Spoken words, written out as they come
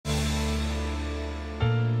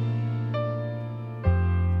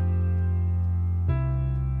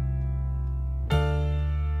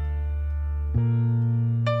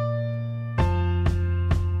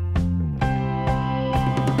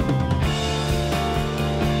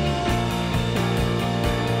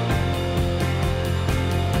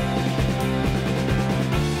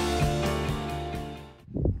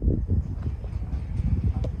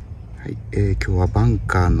今日はバン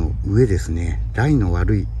カーの上ですね、ライの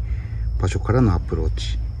悪い場所からのアプロー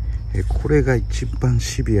チ、これが一番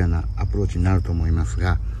シビアなアプローチになると思います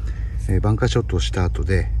が、バンカーショットをした後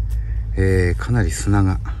で、かなり砂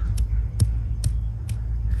が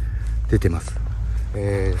出てます。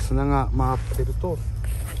砂が回ってると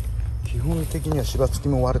基本的には芝つき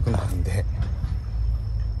も悪くなるんで、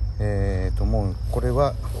もうこれ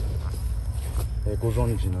は、ご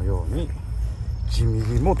存知のように1ミ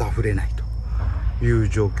リもダフれないという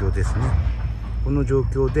状況ですね。この状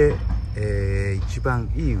況で、一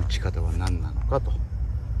番いい打ち方は何なのかと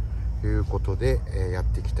いうことで、やっ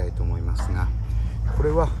ていきたいと思いますが、こ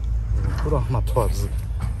れはプロアマ問わず、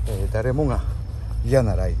誰もが嫌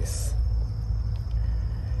なライです。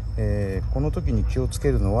この時に気をつ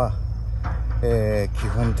けるのは、基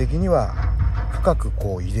本的には深く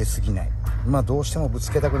こう入れすぎない。どうしてもぶ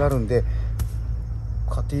つけたくなるんで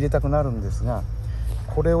こうやって入れたくなるんですが、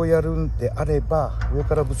これをやるんであれば、上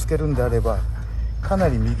からぶつけるんであれば、かな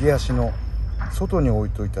り右足の外に置い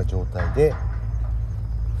といた状態で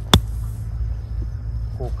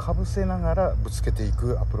こうかぶせながらぶつけてい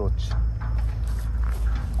くアプローチ、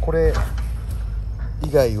これ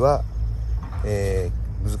以外は、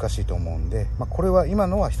難しいと思うんで、これは今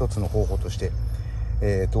のは一つの方法として、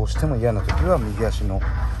どうしても嫌な時は右足の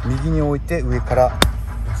右に置いて上から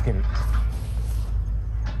ぶつける、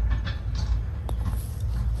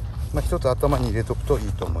一つ頭に入れとくとい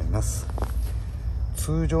いと思います。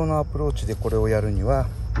通常のアプローチでこれをやるには、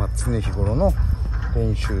常日頃の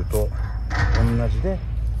練習と同じで、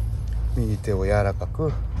右手を柔らか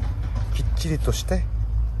くきっちりとして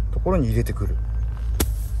ところに入れてくる。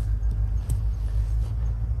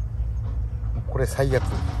これ最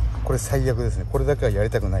悪ですね。これだけはやり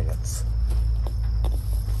たくないやつ。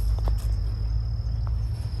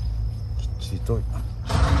きっちりと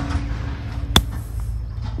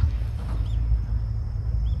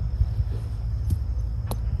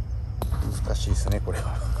難しいですね、これ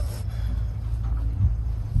は。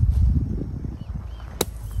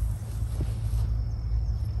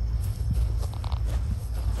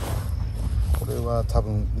これは多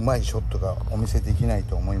分うまいショットがお見せできない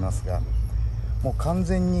と思いますが、もう完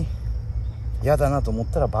全に嫌だなと思っ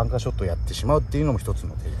たらバンカーショットをやってしまうっていうのも一つ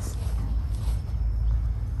の手です。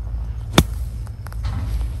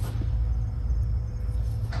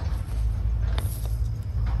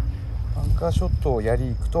バンカーショットをやり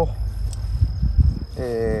に行くと、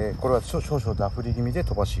これは少々ダフり気味で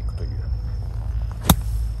飛ばしていくという、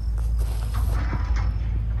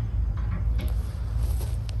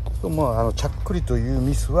ちゃっくりという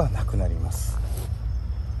ミスはなくなります。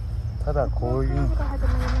ただこういう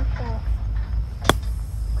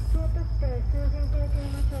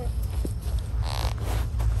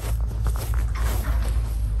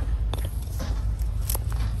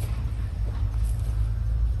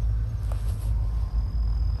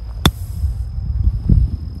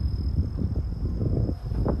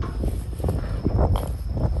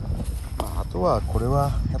あとはこれ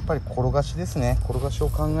はやっぱり転がしですね。転がしを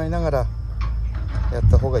考えながらやっ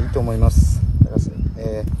た方がいいと思います。だから、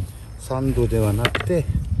サンドではなくて、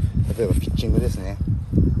例えばピッチングですね。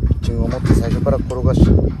ピッチングを持って最初から転がし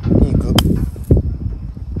に行く。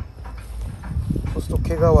そうすると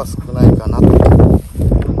怪我は少ないかなという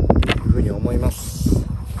ふうに思います。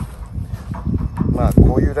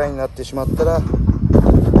こういうラインになってしまったら、あ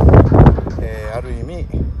る意味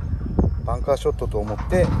バンカーショットと思っ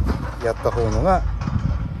てやった方のが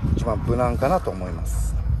一番無難かなと思いま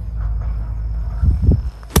す。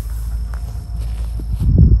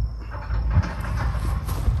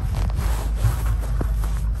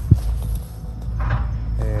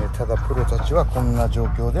ただプロたちはこんな状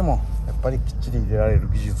況でもやっぱりきっちり入れられる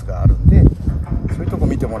技術があるんで、そういうとこ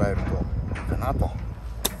見てもらえるといいかなと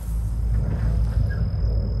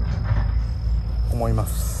思いま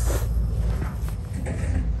す。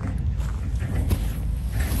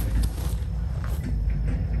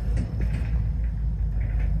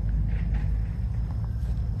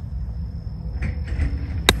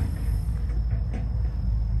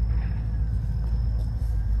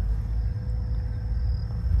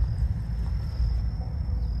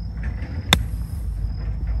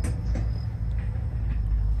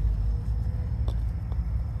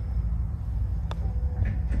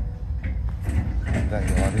ライ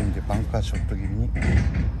が悪いんでバンカーショット気味に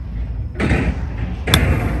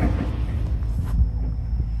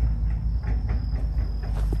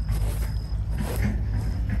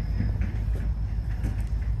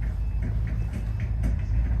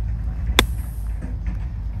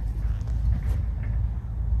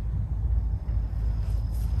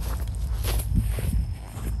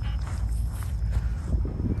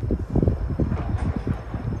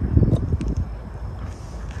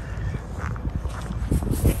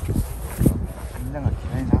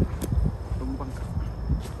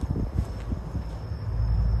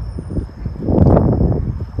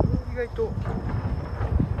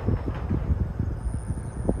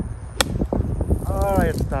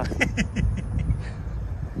やつだ。や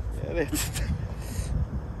べえやつだ。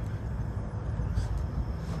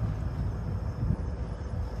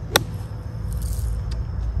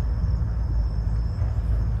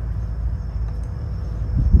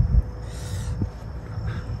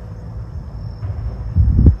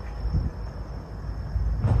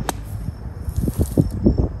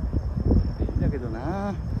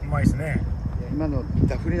うまいですね。今の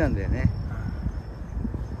ダフりなんだよね。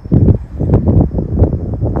ちょ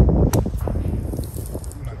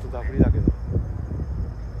っとダフりだけど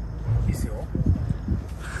いいっすよ。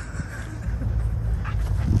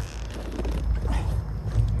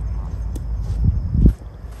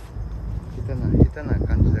下手な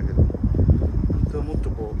感じだけど、本当はもっと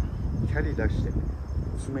こうキャリー出して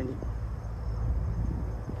薄めに。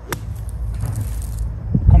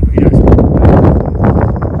完璧じゃないですか。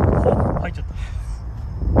入っちゃった。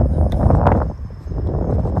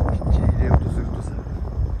きっちり入れようとするとさ、さ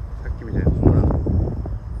っきみたいなホームラン。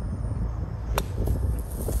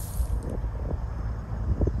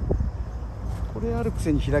これあるく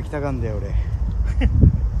せに開きたがんだよ俺。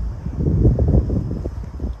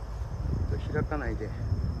開かないで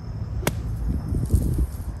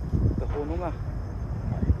た方のが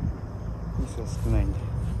ミスは少ないんで。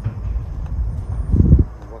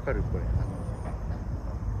わかるこれ、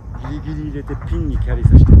ギリギリ入れてピンにキャリー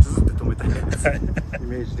させてズズって止めたいやつイ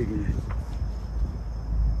メージ的に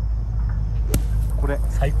これ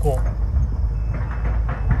最高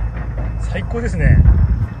ですね。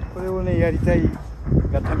これをねやりたい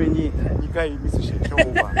がために2回ミスしてる。ホー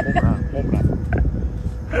ムラン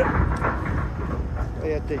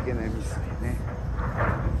やっちゃいけないミスだよね。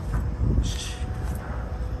よし、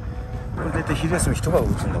これ大体昼休み一晩打つ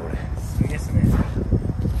んだこれ。すげえですね。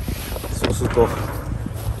そうする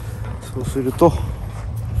と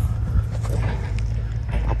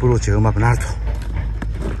アプローチがうまくなると。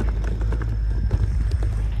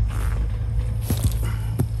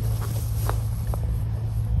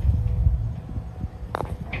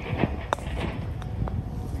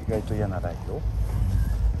意外と嫌なライト。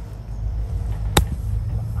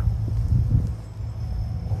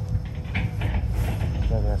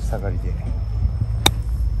左足下がりで。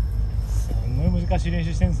すごい難しい練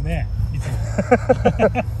習してるんですね。いつも。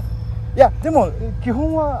いやでも基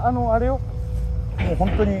本はあれよ、もう本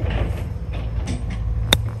当に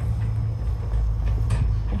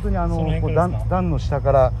こう段の下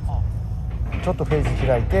からちょっとフェース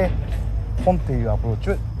開いてポンっていうアプロ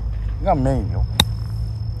ーチがメインよ。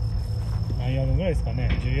何ヤードぐらいですかね。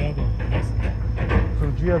10ヤードぐらいですね。そ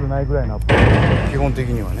の10ヤードないぐらいのアプローチ基本的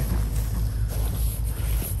にはね。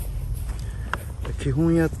基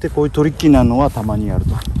本やってこういうトリッキーなのはたまにやる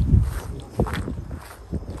と。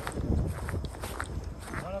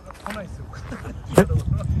来ないですよ。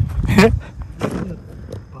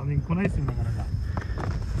場面来ないですよな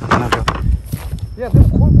かなか。いやで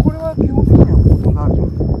もこれは基本的にはほとんどあるじゃん。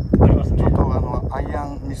ありますね。ちょっとアイア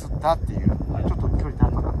ンミスったっていう、はい、ちょっと距離足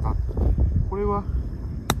らなかった。こ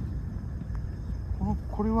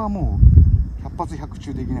れはもう100発100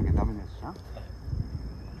中できなきゃダメなやつじゃん。こ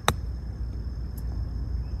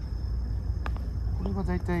れは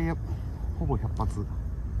大体ほぼ100発。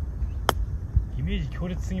イメージ強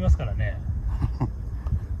烈すぎますからね。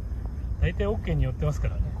大体 OK に寄ってますか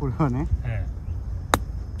らね。これはね、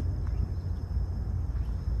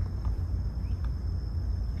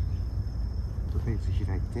フェイス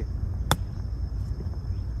開いて。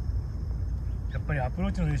やっぱりアプロ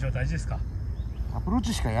ーチの練習は大事ですか。アプロー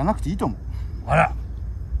チしかやらなくていいと思う。あら、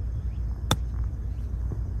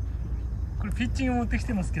これピッチング持ってき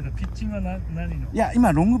てますけど、ピッチングは何の。いや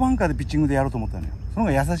今ロングバンカーでピッチングでやろうと思ったのよ。その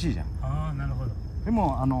方が優しいじゃん。ああなるほど。で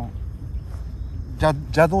も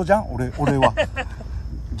邪道じゃん俺は。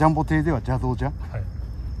ジャンボ艇では邪道じゃん。はい、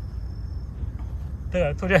だか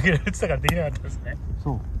ら取り上げられてたからできなかったですね。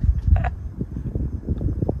そう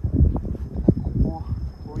こ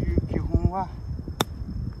ういう基本は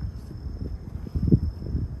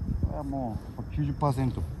もう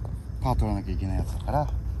 90% パー取らなきゃいけないやつだから。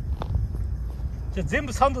じゃあ全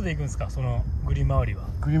部サンドでいくんですか、そのグリーン周りは。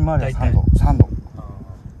グリーン周りは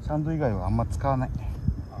サンド以外はあんま使わない。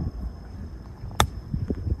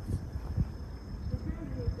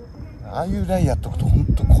ああいうライやっとくと本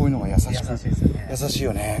当こういうのが優しく、優しいですよね。優しい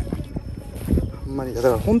よね。あんまりだか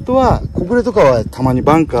ら本当は小暮とかはたまに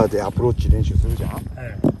バンカーでアプローチ練習するじゃん、あ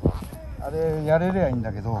れやれりゃいいん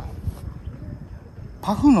だけど、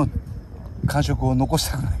パフの感触を残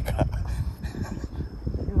したくないから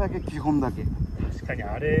それだけ基本だけ。確かに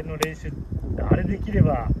あれの練習、あれできれ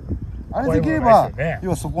ば、要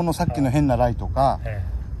はそこのさっきの変なライとか、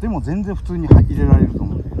でも全然普通に入れられると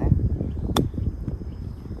思うんだよね。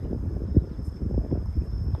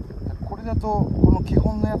とこの基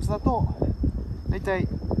本のやつだとだいたい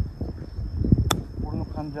俺の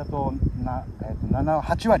感じだと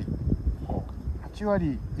8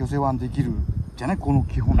割寄せワンできるじゃない、この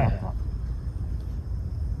基本だったら、はい、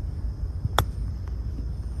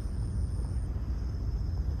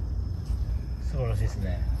素晴らしいです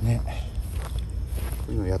ね。ね、こ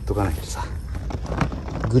ういうのやっとかないとさ、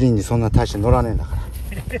グリーンにそんな大して乗らねえんだから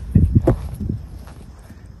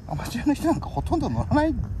アマチュアの人なんかほとんど乗らな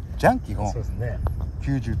いじゃん、基本。そうですね。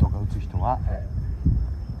90とか打つ人は、はい、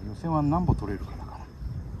予選は何歩取れるかだから。こ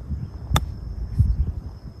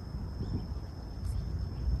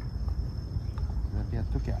れだけやっ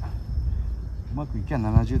ときゃうまくいきゃ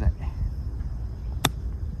70代。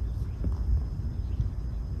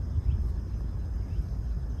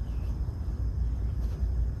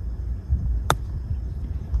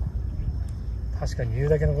確かに言う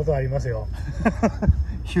だけのことはありますよ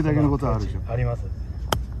言うだけのことはあるでしょ。あります。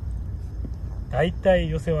大体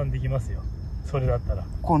寄せワンできますよ、それだったら。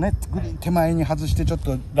こうね、グリーン手前に外してちょっ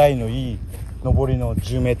とライのいい上りの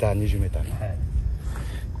 10m 20m、はい、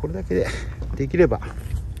これだけでできれば、アッ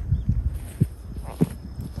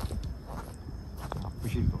プ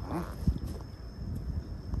ヒルとかね、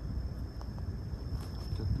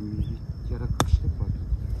ちょっと右柔らかくしてこうやって、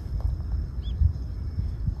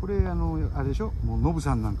これあれでしょ、もうノブ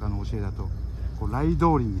さんなんかの教えだとこうライ通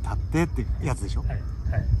りに立ってってやつでしょ、はい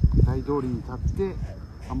はい、ライ通りに立って、はい、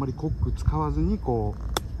あんまりコック使わずにこ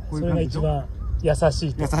ういう感じでしょ。それが一番優し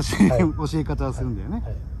いと、優しい、はい、教え方をするんだよね、はいは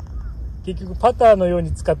い、結局パターのよう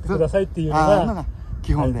に使ってくださいっていうのが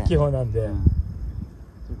基本で、はい、基本なんで、そ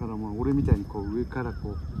れからもう俺みたいにこう上から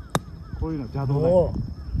こういうの邪道だよね。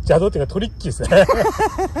邪道っていうかトリッキーですね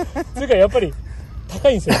それからやっぱり高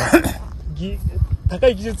いんですよね高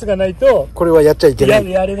い技術がないとこれはやっちゃいけない、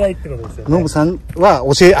やれないってことですよね。ノブさんは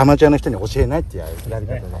アマチュアの人に教えないっていうやり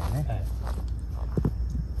方だよね、はい、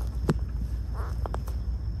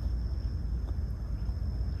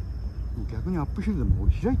逆にアップヒルでも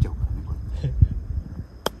開いちゃうからね、これ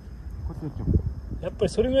こうやってやっちゃう。やっぱり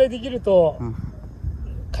それぐらいできると、うん、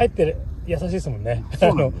かえって優しいですもんね。そ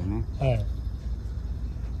うなんだよねはい、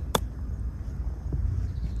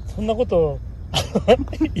そんなこと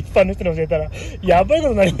一般の人に教えたらやばいこ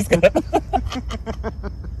とになりますから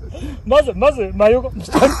まず真横シ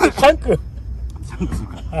ャンクする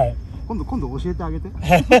から、はい、今度教えてあげてこうや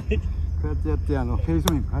ってやってフェイス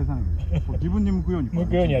面返さないで自分に向くように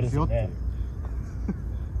やるんですよね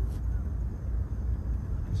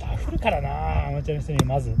ダフるからな、アマチュアの人に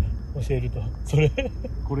まず教えると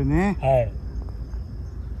これね、はい、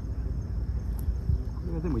こ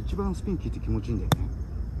れがでも一番スピン効いて気持ちいいんだよね。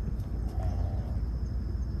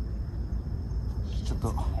ちょっ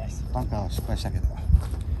とバンカーは失敗したけど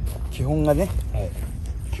基本がね、はい、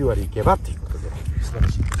9割いけばっていうことで素晴ら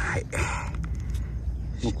しい。はい、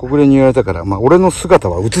もう小暮に言われたから、俺の姿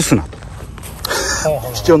は映すなと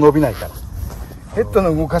主張伸びないからヘッド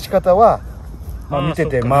の動かし方は、見て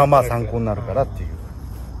て参考になるからっていう。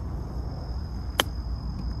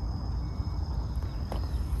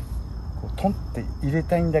こうトンって入れ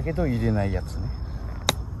たいんだけど入れないやつね。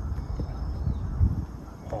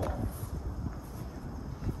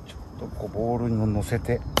こうボールに乗せ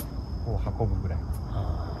てこう運ぶぐらい。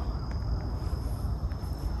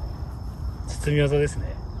包み技です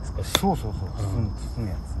ね、少し。そう包む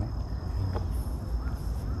やつね、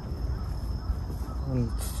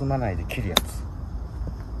包まないで切るやつ。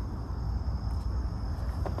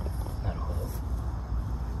なるほど。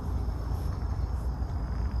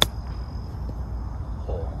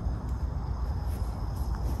ほう。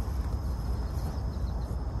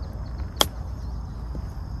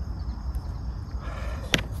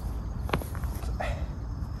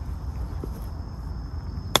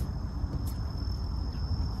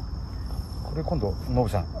これ今度ノブ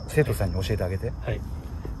さん生徒さんに教えてあげて。はい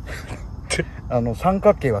三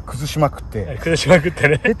角形は崩しまくって、ね、ヘ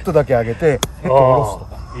ッドだけ上げてヘッドを下ろすと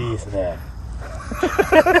か。いいですね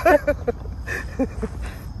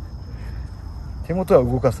手元は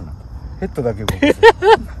動かすな、ヘッドだけ動かす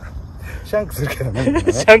シャンクするけどね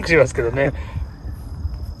シャンクしますけどね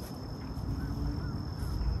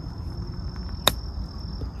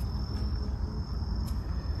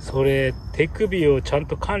それ手首をちゃん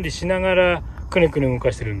と管理しながらくねくね動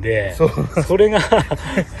かしてるんで、それがちょっ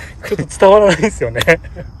と伝わらないですよね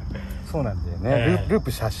そうなんだよね、ループ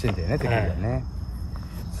さしてんだよね手首がね、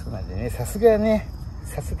そうなんだよね。さすが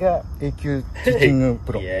A 級ティーチング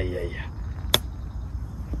プロいや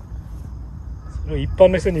それを一般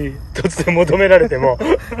の人に突然求められても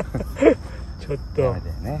ちょっとダメだ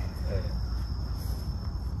よね、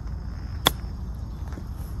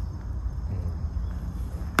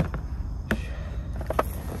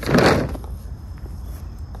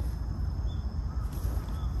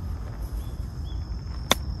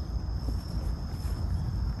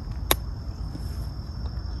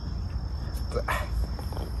よ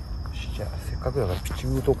し、じゃあせっかくだからピッチ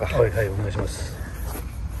ングとか。はいはい、お願いします。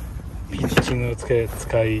ピッチングを使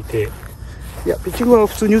いて。いや、ピッチングは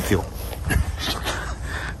普通に打つよ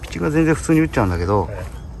ピッチングは全然普通に打っちゃうんだけど、はい、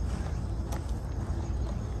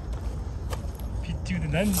ピッチング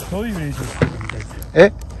でどういう練習をするかみたいです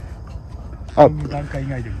よ。段階以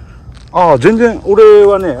外でも。全然俺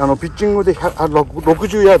はね、ピッチングで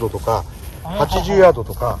60ヤードとか80ヤード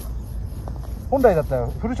とか、本来だったら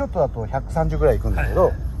フルショットだと130ぐらいいくんだけど、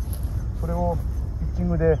はい、それをピッチン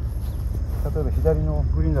グで例えば左の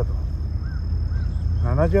グリーンだと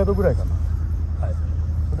70ヤードぐらいかな、はい、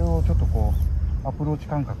それをちょっとこうアプローチ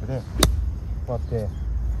感覚でこうやって入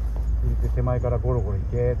れて手前からゴロゴロい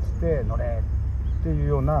けっつって乗れっていう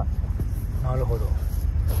ような。なるほど。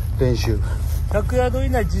練習。100ヤード以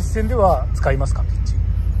内実戦では使いますか、ピッチン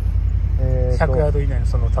グ。100ヤード以内の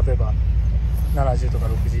例えば70とか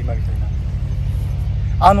60今みたいな。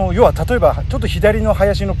要は例えばちょっと左の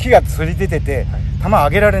林の木がすり出てて、はい、球上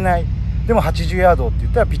げられない、でも80ヤードって言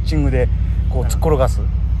ったらピッチングでこう突っ転がす。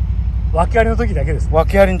訳ありの時だけですね。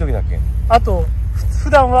訳ありの時だけ。あと普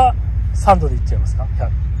段はサンドでいっちゃいますか、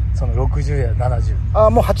その60や70。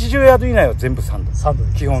もう80ヤード以内は全部サンド。サンド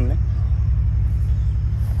で基本ね。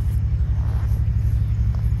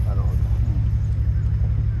なるほど。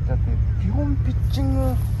だって基本ピッチン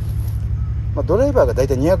グ、ドライバーがだい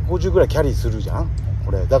たい250ぐらいキャリーするじゃん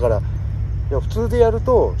これ。だからいや普通でやる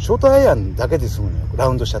とショートアイアンだけで済むのよ、ラ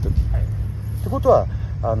ウンドした時、はい、ってことは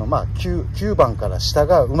9番から下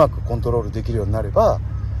がうまくコントロールできるようになれば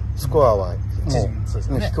スコアはもう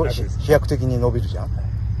飛躍的に伸びるじゃん、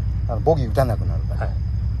はい、ボギー打たなくなるから、はい、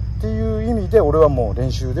っていう意味で俺はもう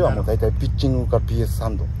練習ではもう大体ピッチングか PS サ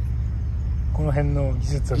ンド、この辺の技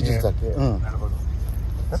術だけ。なるほ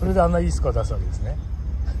ど。それであんないいスコア出すわけですね。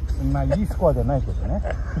いいスコアじゃないけどね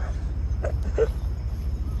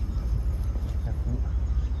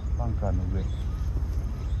バンカーの上。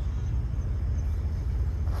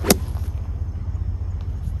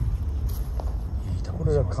こ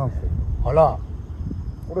れが感性。あら、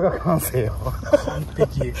これが感性よ。完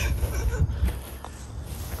璧。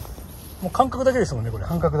もう感覚だけですもんね、これ。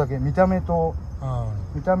感覚だけ。見た目と、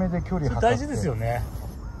見た目で距離測って。大事ですよね。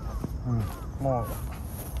もう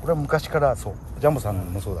俺は昔からそう、ジャンボさん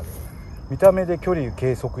もそうだけど、見た目で距離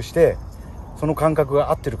計測してその感覚が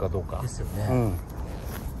合ってるかどうかですよね。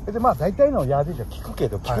で大体のヤーデージは聞くけ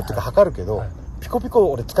ど、聞くっていうか測るけど、ピコピコ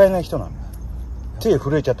俺使えない人なの。手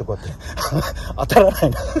震えちゃってこうやって当たらない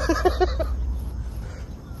の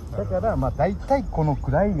だから大体この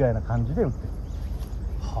くらいぐらいな感じで打ってる。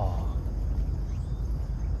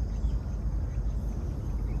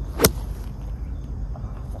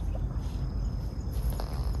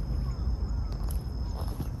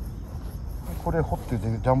これ掘ってジ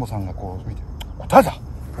ャンボさんがこう見て「答えだ!」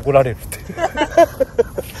怒られるって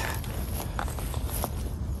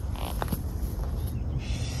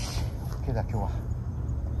OK だ。今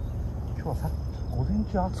日はさっき午前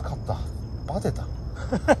中暑かった。バテた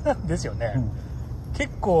ですよね、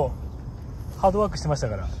結構ハードワークしてました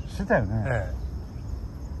から。してたよね、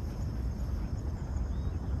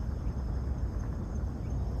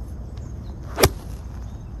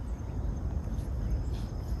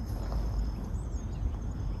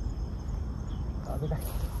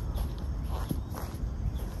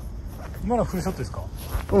今のはフルショットですか？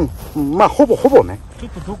ほぼね。ちょ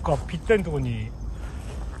っとどっかぴったりのところに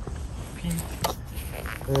ピン、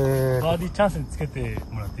バーディーチャンスにつけて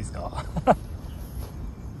もらっていいですか？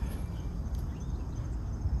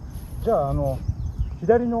じゃあ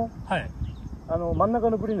左の、はい、真ん中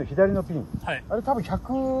のグリーンの左のピン、はい、あれ多分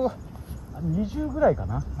120ぐらいか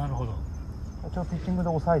な。なるほど。ちょっとピッチングで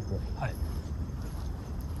抑えて、はい、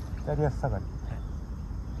左足下がり、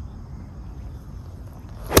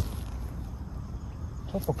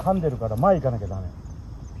ちょっと噛んでるから前行かなきゃダメ。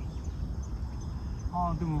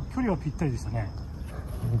でも距離はぴったりでしたね。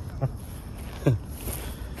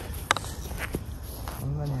そ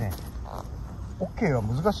んなにね、OK は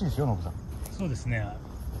難しいですよ、ノブさん。そうですね。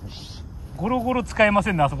ゴロゴロ使えま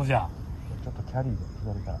せんね、あそこじゃ。ちょっとキャリーで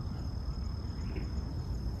左から。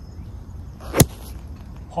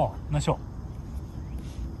ナイスショット。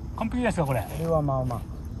完璧じゃないですか、これ。これは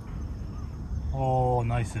おお、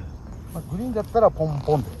ナイス。グリーンだったらポン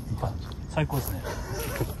ポンでいい感じ。最高ですね。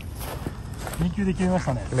2球で決めまし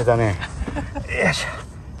たね。決めたね。よいしょ。